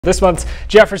This month's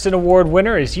Jefferson Award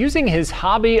winner is using his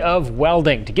hobby of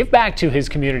welding to give back to his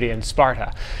community in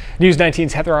Sparta. News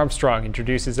 19's Heather Armstrong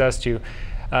introduces us to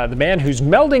the man who's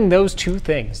melding those two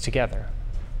things together.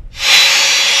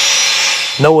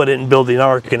 Noah didn't build the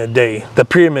ark in a day. The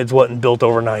pyramids wasn't built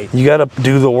overnight. You gotta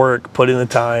do the work, put in the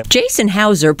time. Jason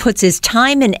Hauser puts his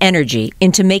time and energy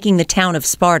into making the town of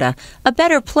Sparta a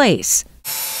better place.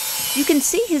 You can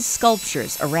see his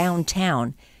sculptures around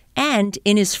town and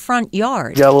in his front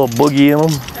yard. Got a little boogie in them.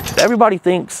 Everybody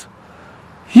thinks,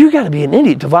 you gotta be an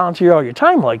idiot to volunteer all your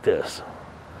time like this.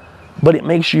 But it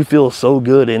makes you feel so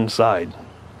good inside.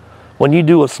 When you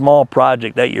do a small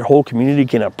project that your whole community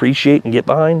can appreciate and get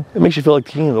behind, it makes you feel like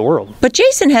the king of the world. But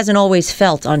Jason hasn't always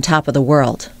felt on top of the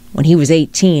world. When he was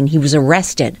 18, he was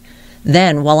arrested.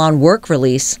 Then, while on work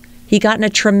release, he got in a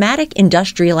traumatic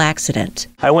industrial accident.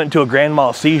 I went into a grand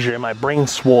mal seizure and my brain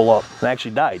swole up and I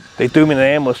actually died. They threw me in an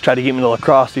ambulance, tried to get me to La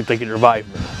Crosse, see if they could revive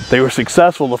me. They were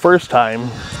successful the first time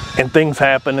and things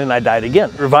happened and I died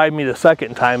again. Revived me the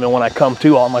second time, and when I come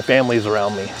to, all my family's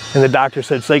around me. And the doctor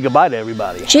said, say goodbye to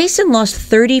everybody. Jason lost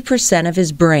 30% of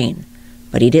his brain,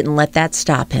 but he didn't let that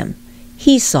stop him.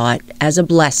 He saw it as a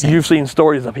blessing. You've seen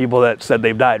stories of people that said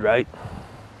they've died, right?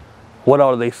 What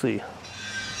all do they see?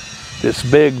 This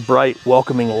big, bright,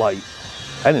 welcoming light.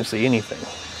 I didn't see anything.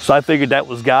 So I figured that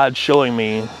was God showing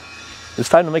me, it's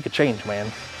time to make a change,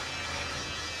 man.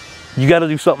 You gotta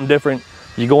do something different.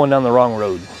 You're going down the wrong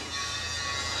road.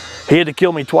 He had to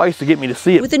kill me twice to get me to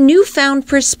see it. With a newfound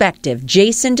perspective,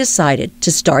 Jason decided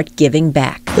to start giving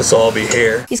back. This will all be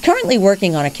here. He's currently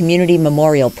working on a community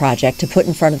memorial project to put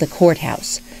in front of the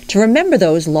courthouse to remember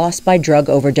those lost by drug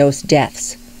overdose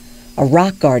deaths. A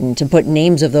rock garden to put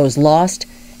names of those lost,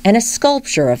 and a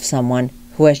sculpture of someone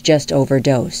who has just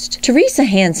overdosed. Teresa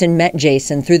Hansen met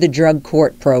Jason through the drug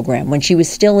court program when she was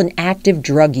still an active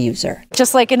drug user.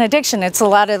 Just like an addiction, it's a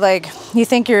lot of like, you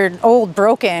think you're old,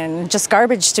 broken, just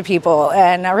garbage to people,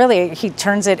 and really he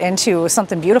turns it into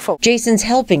something beautiful. Jason's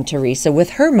helping Teresa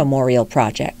with her memorial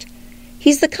project.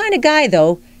 He's the kind of guy,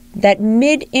 though, that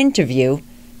mid-interview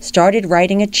started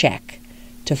writing a check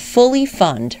to fully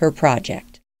fund her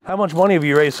project. How much money have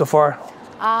you raised so far?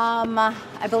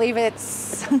 I believe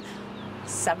it's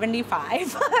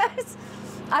 75.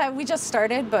 We just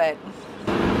started, but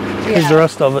yeah. Here's the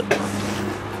rest of it.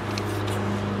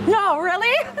 No,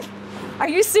 really? Are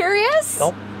you serious?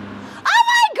 Nope. Oh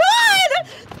my God!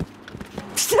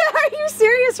 Are you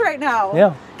serious right now?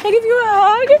 Yeah. Can I give you a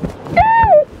hug?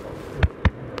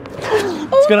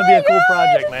 It's gonna be a cool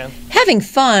project, man. Having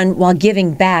fun while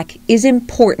giving back is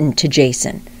important to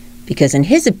Jason because, in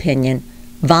his opinion,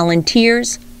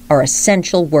 volunteers are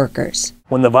essential workers.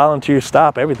 When the volunteers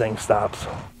stop, everything stops.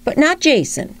 But not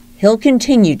Jason. He'll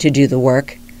continue to do the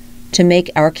work to make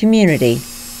our community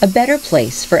a better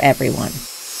place for everyone.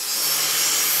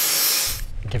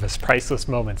 Give us priceless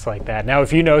moments like that. Now,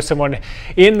 if you know someone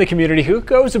in the community who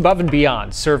goes above and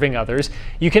beyond serving others,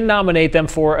 you can nominate them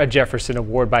for a Jefferson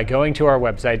Award by going to our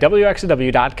website,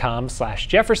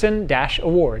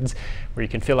 wxow.com/Jefferson-awards, where you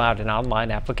can fill out an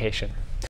online application.